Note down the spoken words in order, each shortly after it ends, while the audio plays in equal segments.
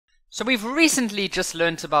So we've recently just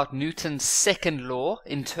learnt about Newton's second law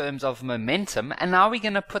in terms of momentum, and now we're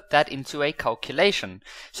going to put that into a calculation.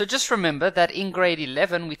 So just remember that in grade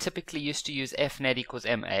 11 we typically used to use F net equals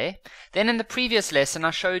ma. Then in the previous lesson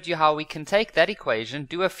I showed you how we can take that equation,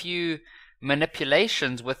 do a few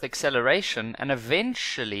manipulations with acceleration, and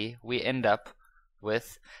eventually we end up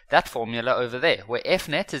with that formula over there, where F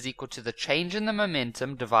net is equal to the change in the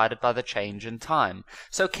momentum divided by the change in time.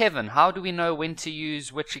 So Kevin, how do we know when to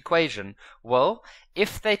use which equation? Well,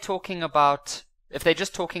 if they're just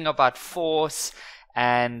talking about force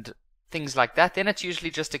and things like that, then it's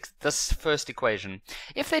usually just this first equation.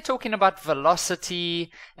 If they're talking about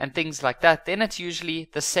velocity and things like that, then it's usually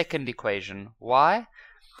the second equation. Why?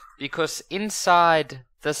 Because inside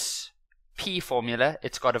this P formula,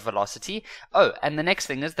 it's got a velocity. Oh, and the next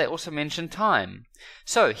thing is they also mention time.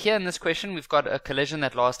 So here in this question, we've got a collision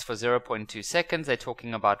that lasts for 0.2 seconds. They're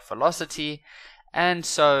talking about velocity. And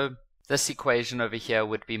so this equation over here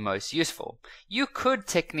would be most useful. You could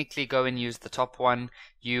technically go and use the top one.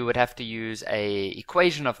 You would have to use a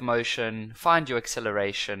equation of motion, find your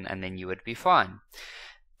acceleration, and then you would be fine.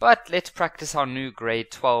 But let's practice our new grade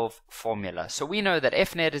 12 formula. So we know that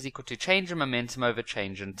F net is equal to change in momentum over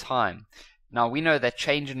change in time. Now we know that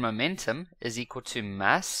change in momentum is equal to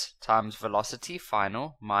mass times velocity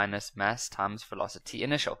final minus mass times velocity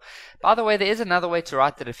initial. By the way, there is another way to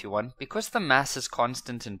write that if you want. Because the mass is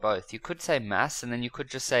constant in both, you could say mass and then you could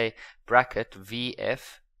just say bracket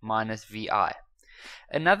Vf minus Vi.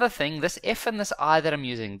 Another thing, this F and this I that I'm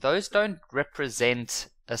using, those don't represent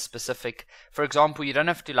a specific, for example, you don't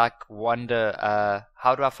have to wonder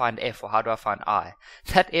how do I find F or how do I find I.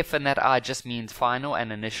 That F and that I just means final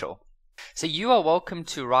and initial. So you are welcome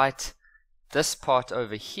to write this part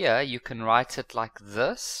over here. You can write it like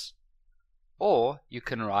this, or you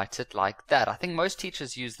can write it like that. I think most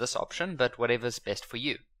teachers use this option, but whatever's best for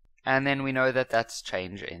you. And then we know that that's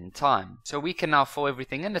change in time. So we can now fill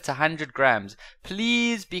everything in. It's 100 grams.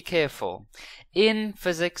 Please be careful. In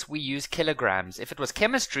physics, we use kilograms. If it was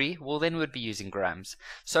chemistry, well, then we would be using grams.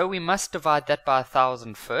 So we must divide that by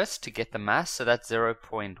 1,000 first to get the mass. So that's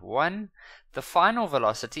 0.1. The final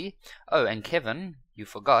velocity, oh, and Kevin, you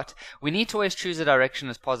forgot, we need to always choose a direction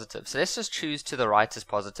as positive. So let's just choose to the right as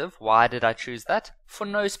positive. Why did I choose that? For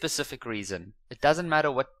no specific reason. It doesn't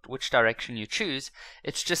matter which direction you choose.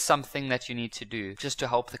 It's just something that you need to do just to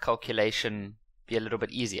help the calculation be a little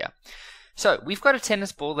bit easier. So we've got a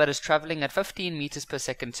tennis ball that is traveling at 15 meters per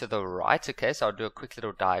second to the right. Okay, so I'll do a quick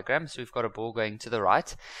little diagram. So we've got a ball going to the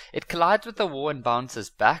right. It collides with the wall and bounces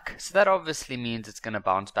back. So that obviously means it's going to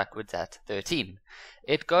bounce backwards at 13.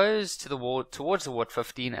 It goes to the wall, towards the wall at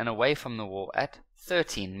 15 and away from the wall at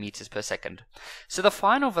 13 meters per second. So the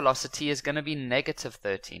final velocity is going to be negative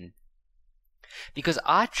 13. Because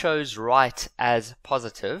I chose right as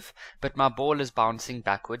positive, but my ball is bouncing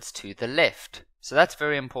backwards to the left. So that's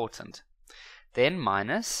very important. Then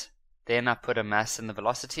minus, then I put a mass and the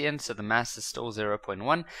velocity in, so the mass is still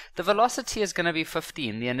 0.1. The velocity is going to be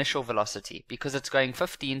 15, the initial velocity, because it's going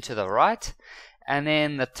 15 to the right, and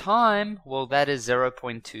then the time, well, that is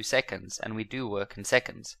 0.2 seconds, and we do work in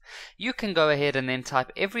seconds. You can go ahead and then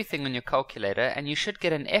type everything on your calculator, and you should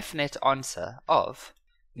get an F net answer of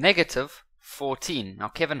negative 14. Now,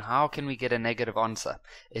 Kevin, how can we get a negative answer?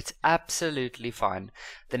 It's absolutely fine.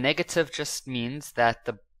 The negative just means that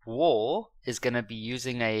the wall is going to be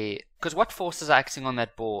using because what forces are acting on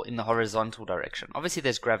that ball in the horizontal direction? Obviously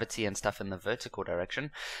there's gravity and stuff in the vertical direction,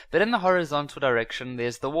 but in the horizontal direction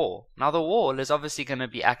there's the wall. Now the wall is obviously going to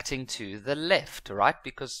be acting to the left, right?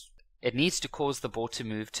 Because it needs to cause the ball to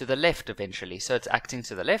move to the left eventually, so it's acting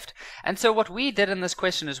to the left. And so what we did in this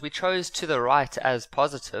question is we chose to the right as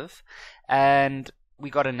positive, and we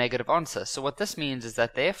got a negative answer. So what this means is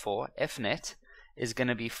that therefore F net is going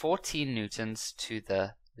to be 14 newtons to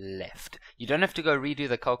the left. You don't have to go redo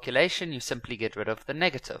the calculation, you simply get rid of the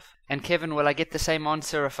negative. And Kevin, will I get the same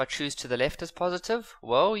answer if I choose to the left as positive?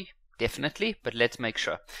 Well, definitely, but let's make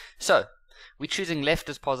sure. So we're choosing left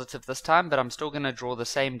as positive this time, but I'm still going to draw the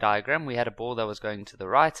same diagram. We had a ball that was going to the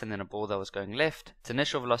right and then a ball that was going left. Its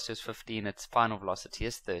initial velocity is 15, its final velocity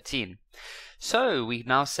is 13. So we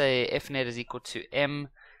now say F net is equal to mvf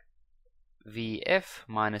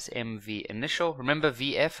minus mv initial. Remember,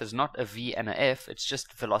 vf is not a v and a f, it's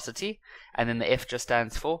just velocity, and then the f just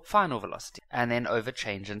stands for final velocity, and then over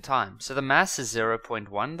change in time. So the mass is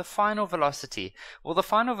 0.1, the final velocity, well, the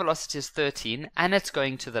final velocity is 13 and it's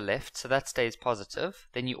going to the left, so that stays positive.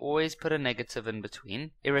 Then you always put a negative in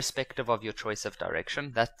between, irrespective of your choice of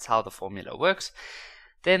direction. That's how the formula works.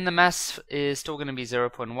 then the mass is still going to be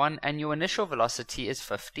 0.1 and your initial velocity is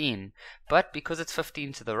 15. But because it's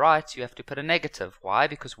 15 to the right, you have to put a negative. Why?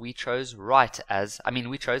 Because we chose left as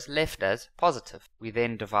positive. We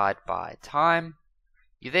then divide by time.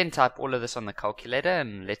 You then type all of this on the calculator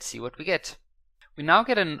and let's see what we get. We now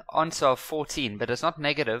get an answer of 14, but it's not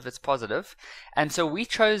negative, it's positive. And so we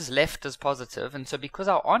chose left as positive, and so because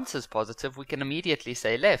our answer is positive, we can immediately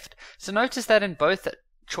say left. So notice that in both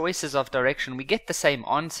choices of direction, we get the same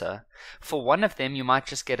answer. For one of them, you might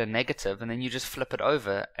just get a negative, and then you just flip it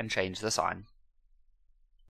over and change the sign.